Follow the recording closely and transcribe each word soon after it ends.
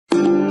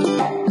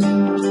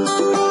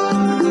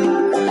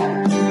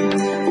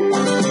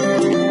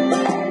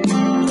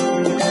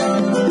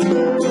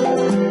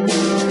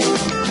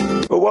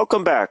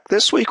Welcome back.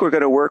 This week we're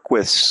going to work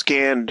with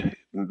scanned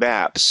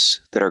maps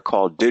that are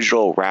called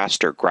digital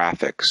raster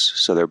graphics.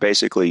 So they're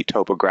basically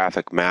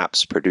topographic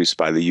maps produced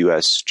by the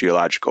U.S.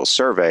 Geological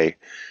Survey,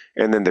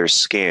 and then they're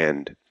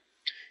scanned.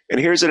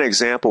 And here's an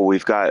example.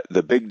 We've got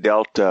the Big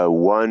Delta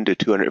 1 to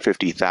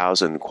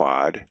 250,000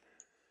 quad.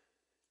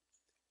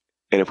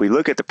 And if we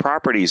look at the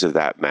properties of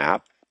that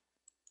map,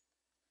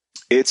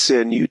 it's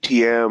in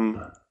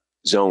UTM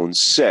Zone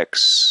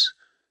 6,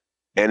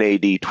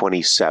 NAD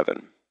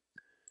 27.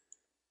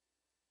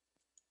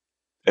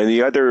 And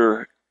the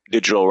other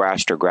digital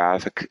raster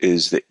graphic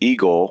is the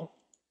Eagle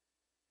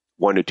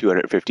 1 to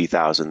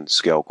 250,000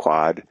 scale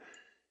quad,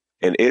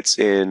 and it's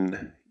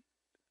in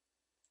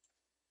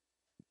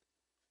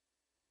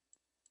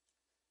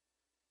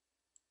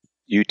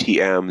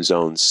UTM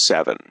Zone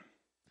 7.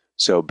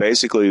 So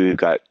basically we've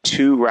got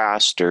two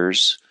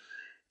rasters.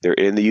 They're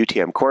in the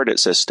UTM coordinate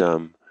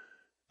system.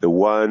 The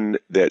one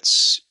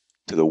that's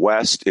to the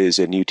west is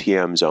in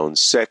UTM Zone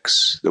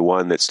 6. The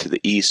one that's to the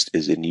east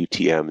is in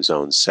UTM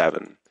Zone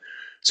 7.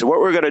 So what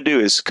we're going to do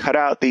is cut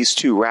out these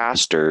two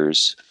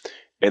rasters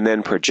and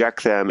then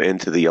project them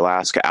into the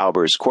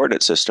Alaska-Albers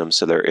coordinate system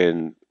so they're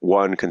in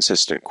one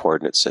consistent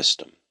coordinate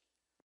system.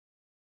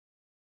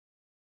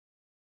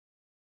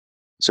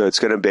 So it's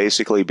going to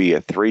basically be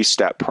a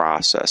three-step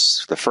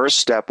process. The first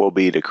step will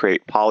be to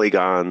create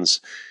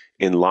polygons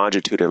in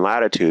longitude and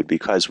latitude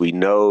because we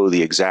know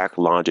the exact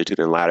longitude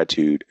and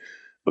latitude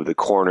of the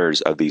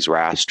corners of these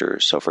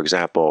rasters. So for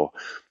example,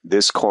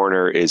 this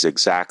corner is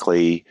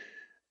exactly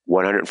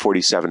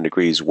 147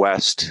 degrees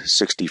west,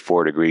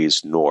 64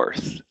 degrees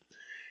north.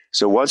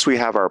 So once we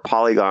have our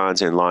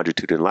polygons in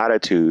longitude and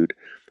latitude,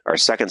 our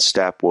second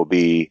step will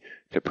be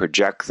to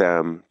project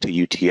them to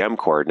UTM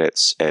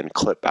coordinates and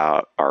clip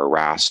out our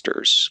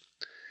rasters.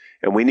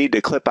 And we need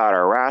to clip out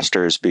our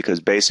rasters because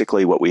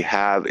basically what we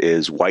have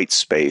is white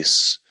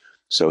space.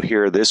 So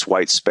here, this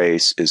white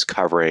space is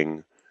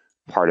covering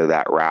part of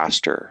that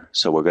raster.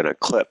 So we're going to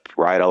clip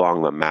right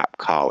along the map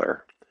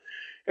collar.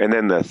 And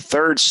then the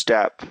third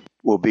step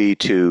will be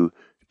to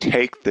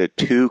take the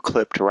two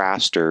clipped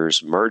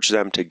rasters, merge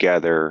them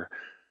together,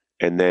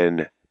 and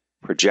then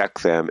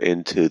project them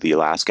into the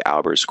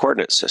Alaska-Albers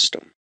coordinate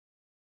system.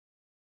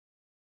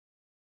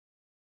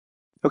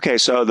 Okay,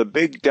 so the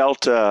Big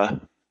Delta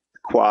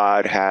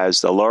quad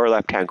has the lower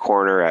left-hand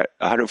corner at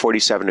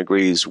 147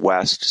 degrees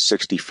west,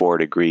 64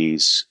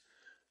 degrees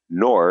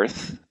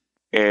north,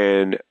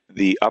 and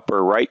the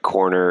upper right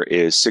corner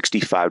is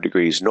 65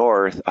 degrees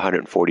north,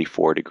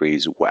 144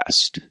 degrees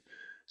west.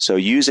 So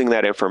using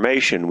that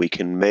information, we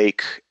can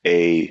make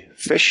a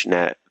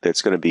fishnet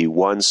that's going to be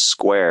one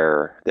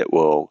square that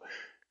will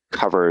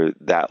cover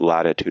that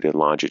latitude and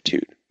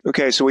longitude.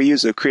 Okay, so we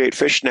use the Create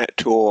Fishnet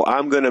tool.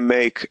 I'm going to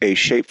make a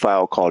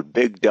shapefile called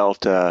Big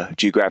Delta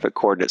Geographic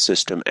Coordinate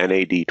System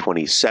NAD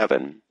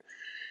 27.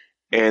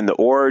 And the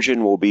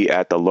origin will be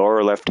at the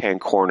lower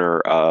left-hand corner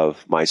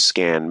of my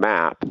scan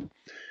map.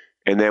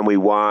 And then we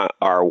want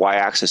our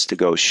y-axis to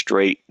go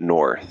straight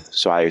north.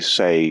 So I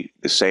say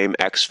the same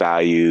x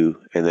value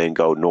and then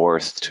go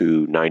north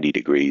to 90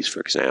 degrees, for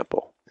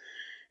example.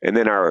 And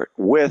then our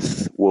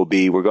width will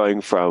be, we're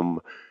going from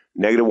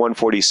negative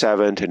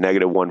 147 to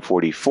negative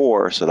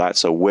 144, so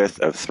that's a width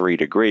of 3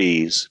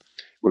 degrees.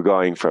 We're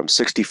going from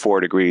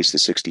 64 degrees to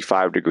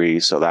 65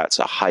 degrees, so that's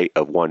a height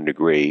of 1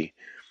 degree.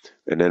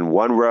 And then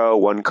one row,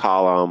 one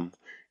column,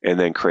 and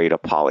then create a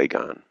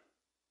polygon.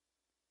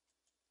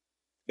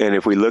 And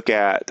if we look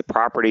at the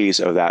properties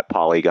of that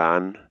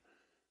polygon,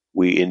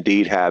 we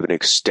indeed have an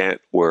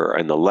extent where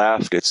on the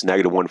left it's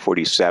negative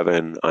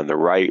 147, on the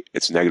right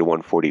it's negative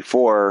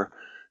 144,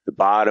 the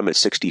bottom is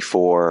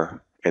 64,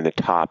 and the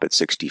top at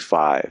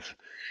 65.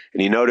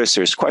 And you notice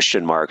there's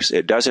question marks.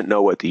 It doesn't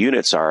know what the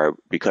units are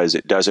because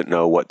it doesn't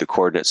know what the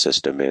coordinate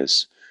system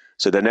is.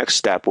 So the next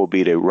step will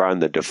be to run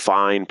the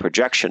define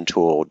projection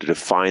tool to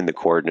define the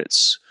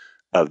coordinates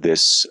of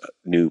this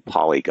new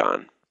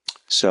polygon.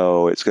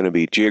 So it's going to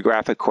be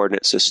geographic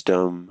coordinate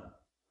system,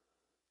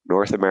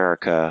 North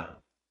America,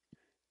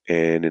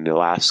 and in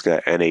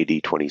Alaska,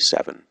 NAD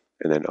 27,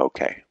 and then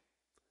OK.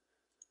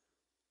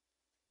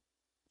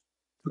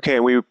 Okay,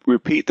 and we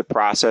repeat the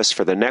process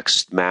for the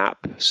next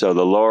map. So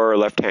the lower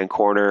left-hand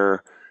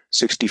corner,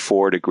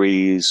 64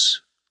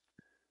 degrees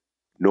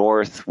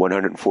north,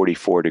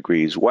 144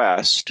 degrees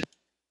west.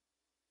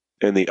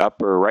 And the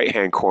upper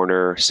right-hand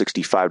corner,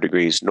 65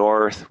 degrees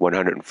north,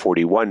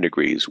 141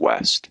 degrees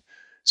west.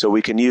 So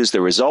we can use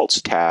the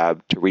Results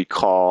tab to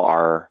recall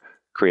our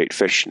Create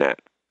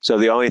Fishnet. So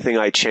the only thing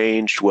I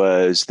changed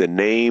was the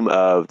name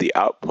of the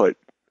output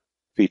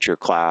feature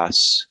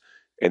class.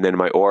 And then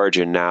my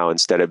origin now,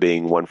 instead of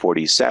being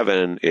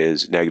 147,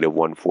 is negative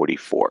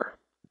 144.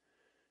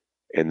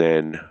 And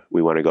then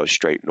we want to go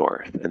straight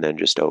north, and then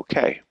just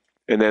OK.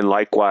 And then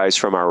likewise,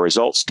 from our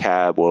Results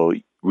tab, we'll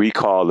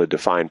recall the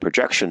Define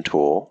Projection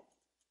tool.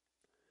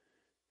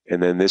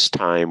 And then this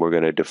time, we're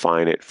going to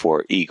define it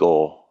for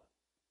Eagle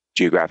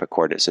Geographic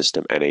Coordinate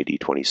System NAD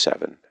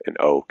 27, and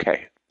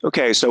OK.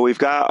 Okay, so we've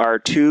got our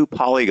two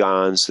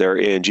polygons. They're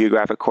in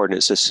geographic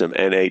coordinate system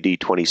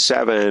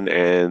NAD27,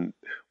 and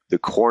the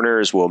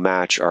corners will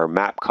match our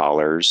map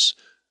collars,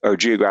 or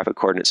geographic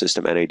coordinate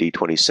system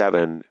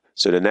NAD27.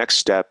 So the next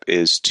step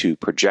is to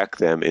project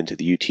them into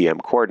the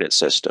UTM coordinate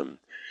system.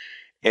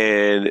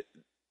 And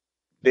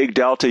Big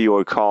Delta, you'll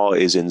recall,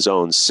 is in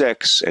zone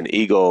 6, and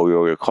Eagle,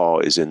 you'll recall,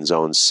 is in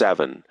zone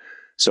 7.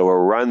 So we'll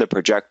run the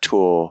project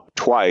tool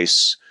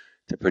twice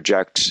to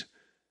project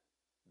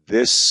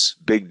this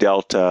Big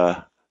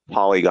Delta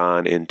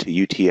polygon into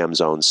UTM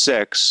zone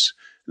 6,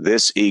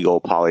 this Eagle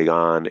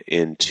polygon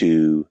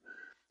into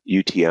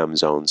UTM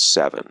zone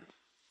 7.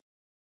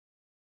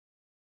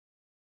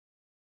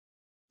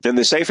 And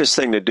the safest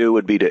thing to do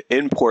would be to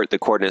import the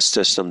coordinate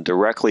system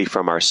directly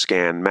from our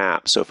scan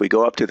map. So if we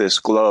go up to this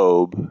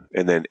globe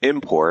and then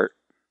import,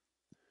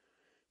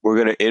 we're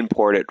going to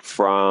import it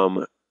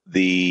from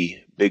the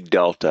Big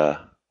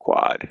Delta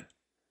quad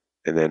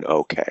and then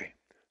OK.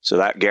 So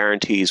that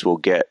guarantees we'll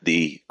get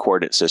the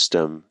coordinate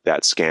system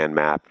that scan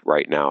map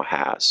right now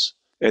has.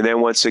 And then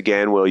once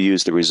again, we'll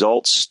use the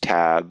results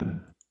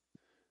tab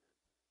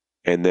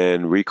and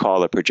then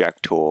recall the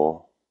project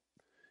tool,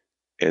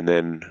 and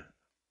then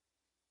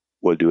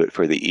we'll do it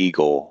for the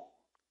Eagle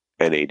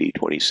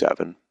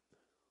NAD27.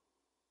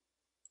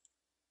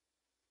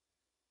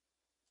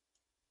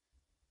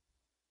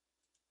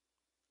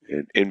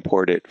 And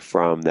import it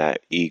from that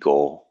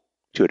Eagle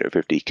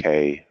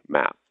 250K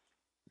map.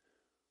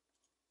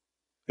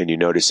 And you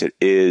notice it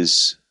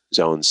is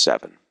zone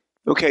 7.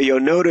 Okay, you'll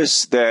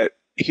notice that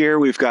here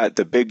we've got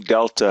the Big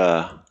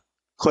Delta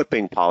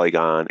clipping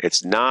polygon.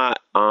 It's not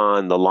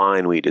on the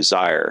line we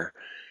desire.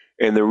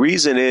 And the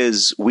reason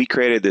is we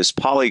created this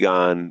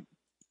polygon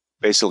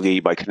basically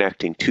by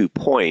connecting 2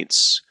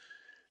 points.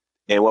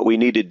 And what we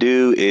need to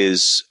do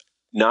is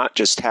not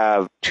just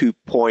have 2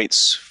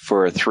 points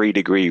for a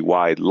 3-degree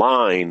wide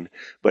line,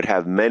 but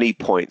have many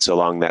points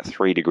along that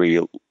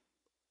 3-degree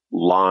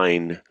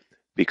line,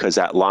 because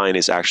that line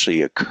is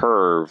actually a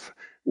curve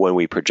when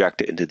we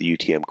project it into the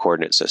UTM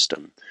coordinate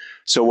system.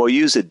 So we'll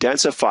use the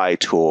densify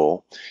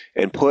tool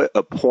and put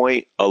a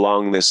point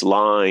along this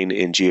line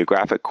in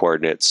geographic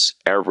coordinates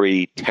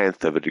every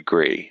 1/10 of a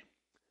degree.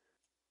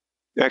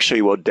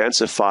 Actually, we'll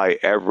densify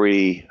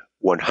every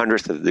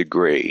 1/100th of a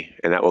degree,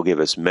 and that will give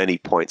us many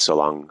points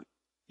along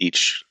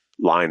each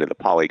line of the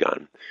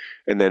polygon.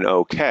 And then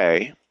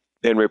OK,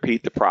 and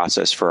repeat the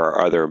process for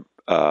our other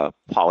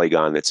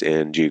polygon that's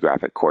in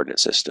geographic coordinate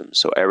system.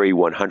 So every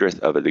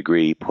 1/100th of a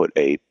degree, put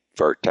a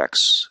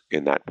vertex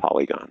in that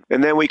polygon.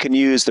 And then we can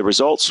use the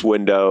results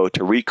window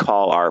to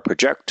recall our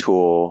project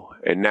tool,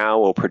 and now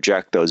we'll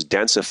project those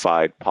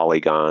densified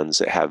polygons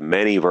that have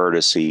many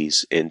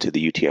vertices into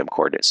the UTM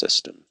coordinate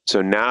system.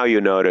 So now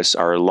you notice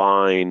our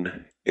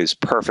line is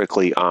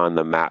perfectly on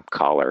the map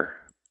collar,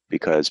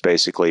 because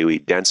basically we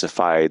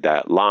densified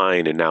that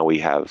line, and now we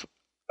have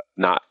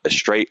not a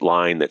straight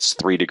line that's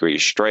 3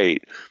 degrees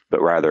straight,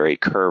 but rather a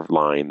curved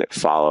line that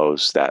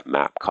follows that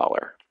map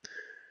collar.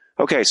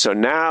 Okay, so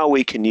now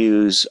we can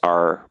use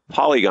our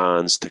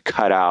polygons to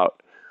cut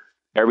out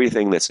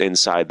everything that's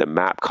inside the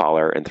map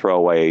collar and throw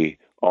away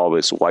all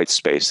this white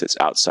space that's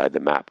outside the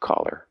map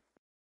collar.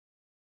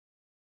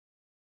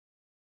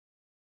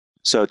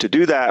 So to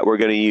do that, we're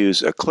going to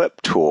use a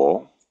clip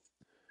tool.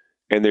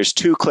 And there's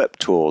 2 clip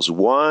tools,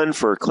 one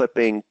for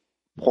clipping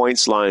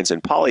points, lines,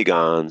 and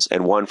polygons,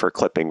 and one for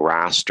clipping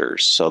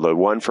rasters. So the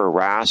one for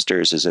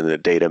rasters is in the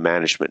data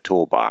management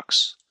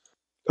toolbox.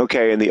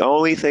 Okay, and the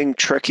only thing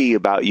tricky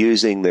about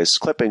using this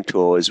clipping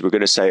tool is we're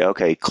going to say,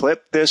 okay,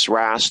 clip this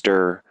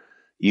raster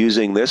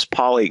using this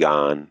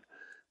polygon.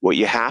 What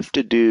you have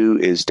to do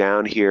is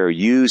down here,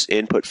 use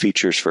input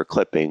features for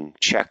clipping,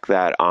 check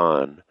that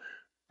on,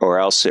 or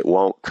else it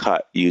won't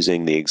cut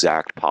using the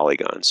exact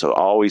polygon. So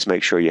always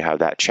make sure you have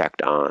that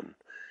checked on.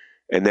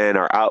 And then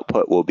our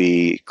output will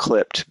be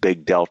clipped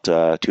Big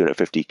Delta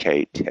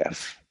 250K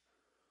TIFF.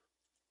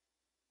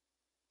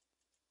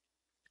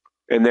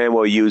 And then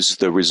we'll use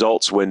the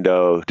results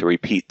window to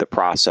repeat the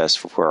process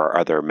for our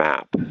other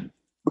map.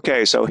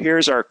 Okay, so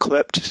here's our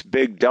clipped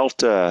Big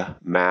Delta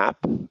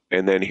map,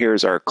 and then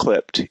here's our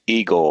clipped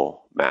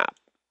Eagle map.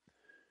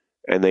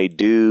 And they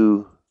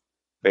do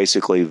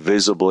basically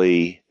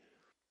visibly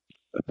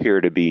appear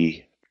to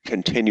be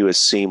continuous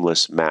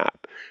seamless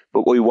map.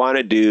 But what we want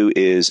to do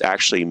is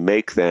actually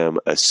make them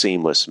a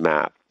seamless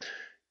map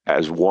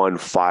as one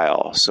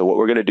file. So what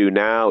we're going to do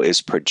now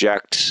is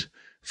project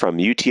from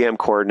UTM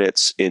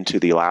coordinates into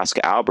the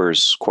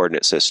Alaska-Albers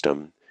coordinate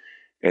system.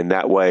 And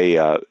that way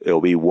it'll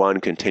be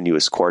one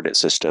continuous coordinate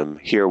system.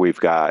 Here we've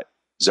got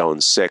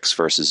zone 6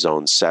 versus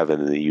zone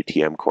 7 in the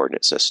UTM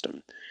coordinate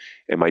system.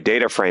 And my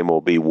data frame will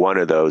be one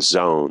of those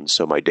zones.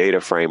 So my data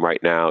frame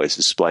right now is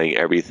displaying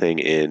everything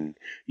in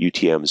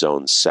UTM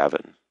zone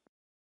 7.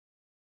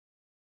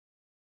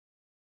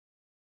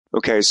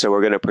 Okay, so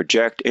we're going to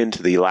project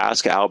into the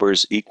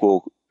Alaska-Albers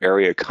equal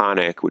area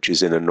conic, which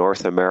is in the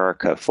North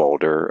America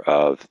folder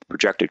of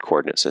projected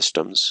coordinate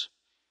systems.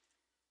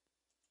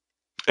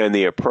 And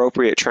the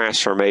appropriate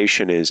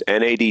transformation is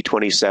NAD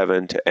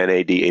 27 to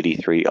NAD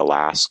 83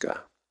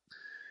 Alaska.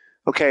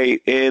 Okay,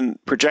 in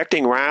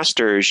projecting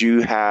rasters,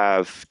 you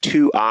have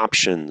two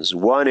options.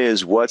 One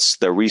is what's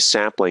the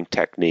resampling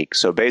technique.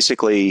 So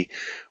basically,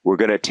 we're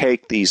going to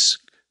take these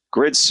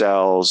grid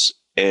cells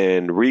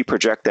and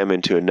reproject them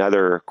into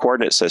another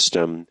coordinate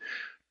system.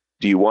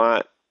 Do you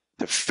want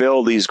to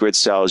fill these grid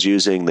cells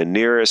using the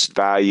nearest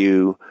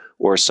value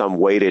or some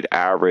weighted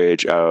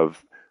average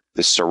of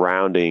the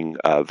surrounding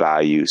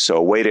value? So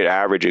a weighted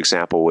average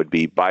example would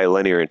be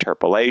bilinear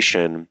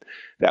interpolation.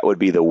 That would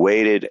be the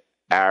weighted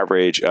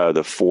average of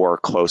the four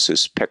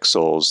closest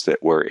pixels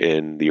that were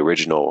in the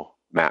original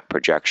map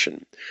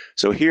projection.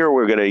 So here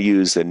we're going to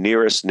use the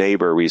nearest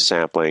neighbor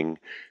resampling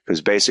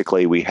because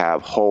basically we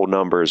have whole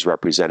numbers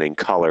representing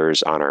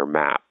colors on our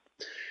map.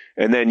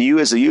 And then you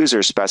as a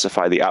user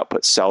specify the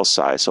output cell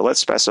size. So let's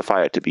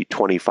specify it to be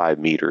 25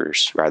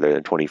 meters rather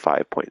than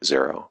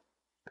 25.0.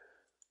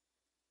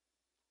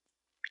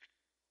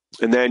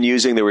 And then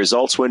using the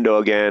results window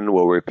again,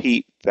 we'll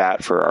repeat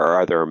that for our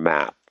other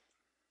map.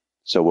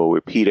 So we'll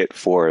repeat it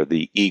for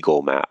the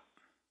Eagle map.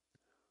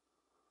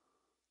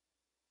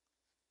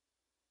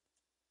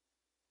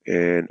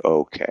 And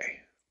OK.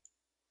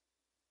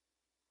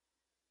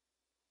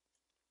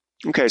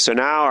 Okay, so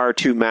now our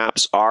two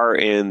maps are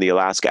in the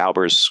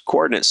Alaska-Albers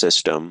coordinate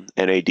system,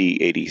 NAD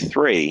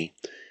 83,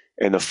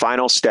 and the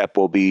final step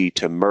will be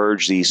to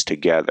merge these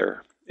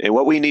together. And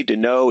what we need to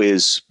know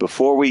is,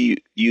 before we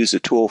use a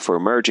tool for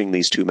merging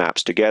these two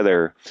maps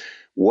together,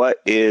 what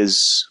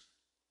is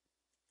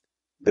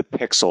the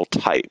pixel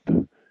type?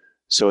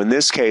 So in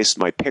this case,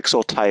 my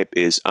pixel type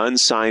is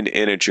unsigned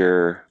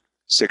integer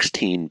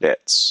 16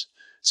 bits.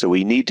 So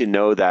we need to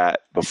know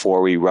that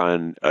before we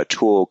run a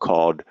tool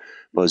called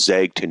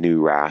mosaic to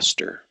new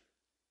raster.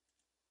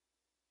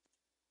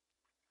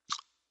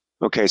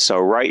 Okay, so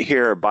right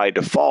here by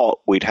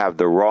default, we'd have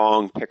the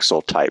wrong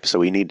pixel type. So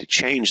we need to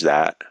change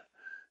that.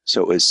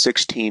 So it was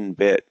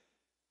 16-bit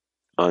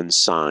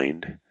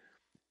unsigned.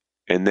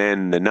 And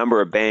then the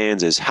number of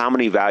bands is how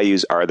many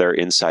values are there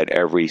inside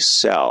every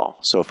cell.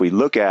 So if we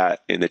look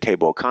at in the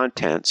table of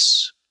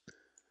contents,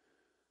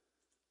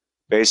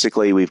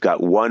 basically we've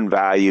got one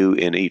value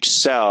in each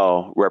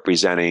cell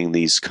representing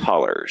these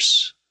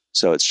colors.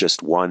 So it's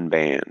just one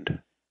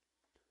band.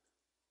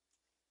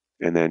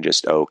 And then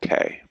just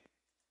OK.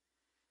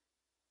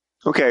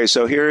 Okay,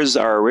 so here's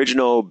our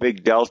original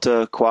Big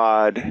Delta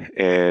quad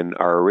and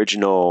our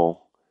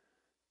original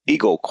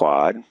Eagle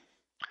quad.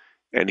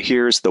 And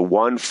here's the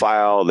one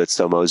file that's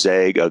the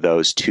mosaic of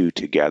those two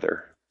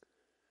together.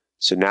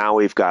 So now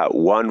we've got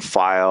one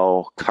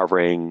file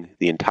covering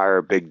the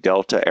entire Big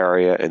Delta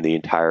area and the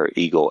entire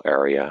Eagle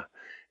area.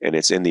 And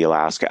it's in the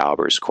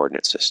Alaska-Albers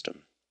coordinate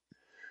system.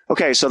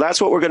 Okay, so that's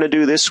what we're going to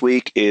do this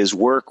week, is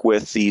work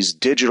with these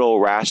digital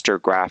raster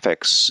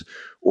graphics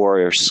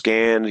or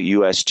scanned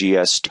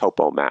USGS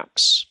topo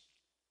maps.